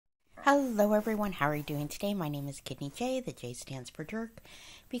Hello everyone, how are you doing today? My name is Kidneyjay, the J stands for jerk,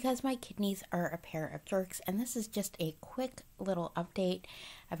 because my kidneys are a pair of jerks, and this is just a quick little update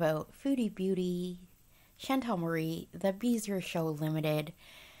about Foodie Beauty, Chantal Marie, the Beezer Show Limited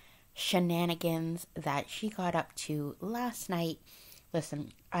shenanigans that she got up to last night.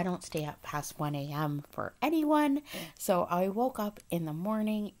 Listen, I don't stay up past 1 a.m. for anyone, so I woke up in the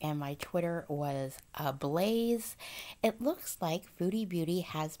morning and my Twitter was ablaze. It looks like Foodie Beauty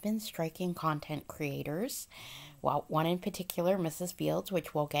has been striking content creators. Well, one in particular, Mrs. Fields,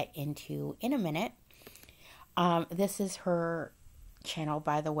 which we'll get into in a minute. This is her channel,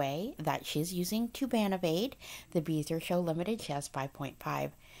 by the way, that she's using to Bannovade, the Beezer Show Limited. She has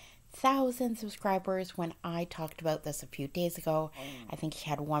 5.5 thousand subscribers. When I talked about this a few days ago, I think she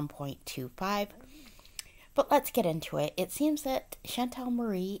had 1.25. But let's get into it. It seems that Chantal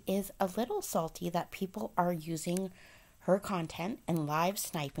Marie is a little salty that people are using her content and live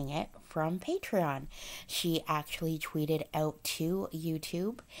sniping it from Patreon. She actually tweeted out to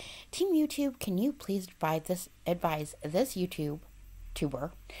YouTube, "Team YouTube, can you please advise this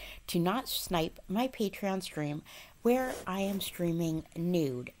YouTuber to not snipe my Patreon stream where I am streaming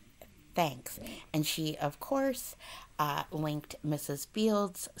nude? Thanks." And she, of course, linked Mrs.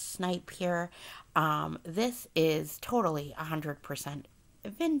 Fields' snipe here. This is totally 100%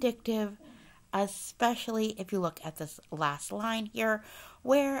 vindictive, especially if you look at this last line here,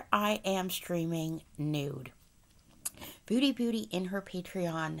 where I am streaming nude. Foodie Beauty in her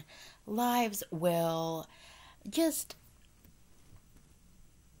Patreon lives will just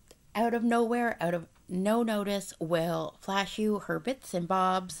out of nowhere, out of no notice, will flash you her bits and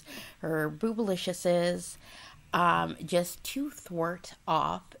bobs, her boobaliciouses, just to thwart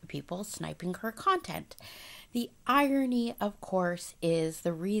off people sniping her content. The irony, of course, is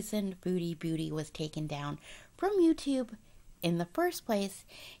the reason Foodie Beauty was taken down from YouTube in the first place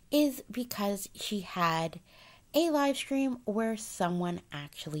is because she had a live stream where someone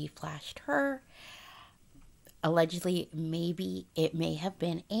actually flashed her. Allegedly, maybe it may have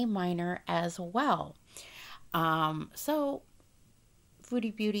been a minor as well. So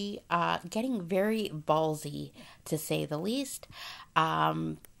Foodie Beauty, getting very ballsy to say the least.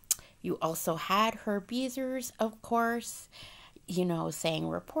 You also had her Beezers, of course, saying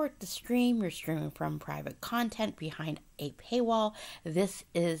report the stream. You're streaming from private content behind a paywall. This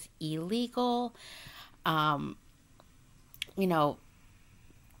is illegal. Mrs.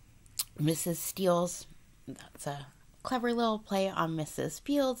 Steele's, that's a clever little play on Mrs.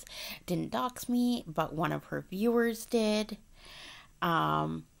 Fields, didn't dox me, but one of her viewers did.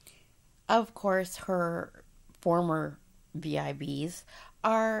 Of course, her former VIBs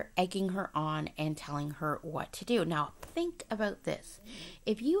are egging her on and telling her what to do. Now, think about this.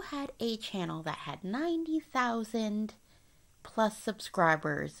 If you had a channel that had 90,000 plus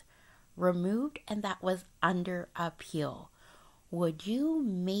subscribers removed and that was under appeal, would you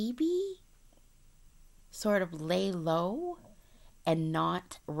maybe sort of lay low and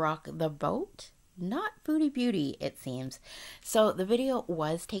not rock the boat? Not Foodie Beauty, it seems. So the video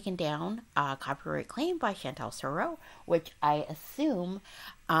was taken down, copyright claim by Chantal Soro, which I assume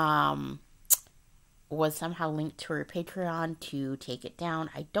was somehow linked to her Patreon to take it down.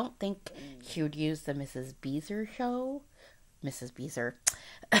 I don't think she would use the Mrs. Beezer show, the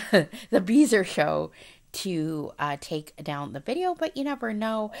Beezer show to take down the video, but you never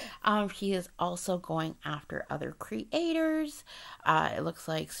know. She is also going after other creators. It looks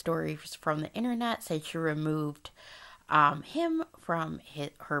like stories from the internet say she removed him from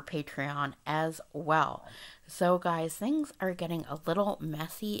her Patreon as well. So guys, things are getting a little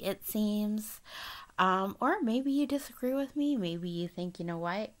messy, it seems. Or maybe you disagree with me. Maybe you think, you know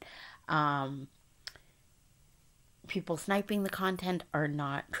what? People sniping the content are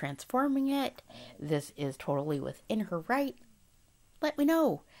not transforming it. This is totally within her right. Let me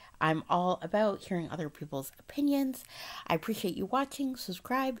know. I'm all about hearing other people's opinions. I appreciate you watching.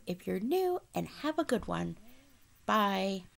 Subscribe if you're new, and have a good one. Bye.